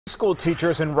School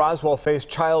teachers in Roswell face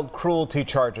child cruelty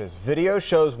charges. Video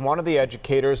shows one of the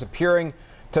educators appearing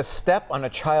to step on a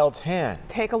child's hand.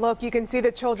 Take a look. You can see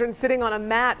the children sitting on a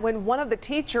mat when one of the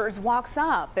teachers walks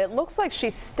up. It looks like she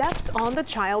steps on the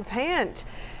child's hand.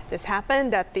 This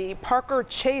happened at the Parker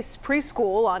Chase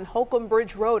Preschool on Holcomb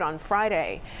Bridge Road on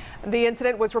Friday. The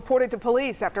incident was reported to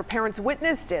police after parents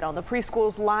witnessed it on the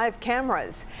preschool's live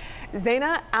cameras.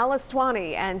 Zaina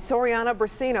Alastwani and Soriana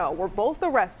Brasino were both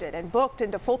arrested and booked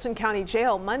into Fulton County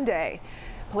Jail Monday.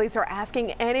 Police are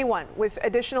asking anyone with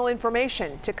additional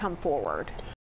information to come forward.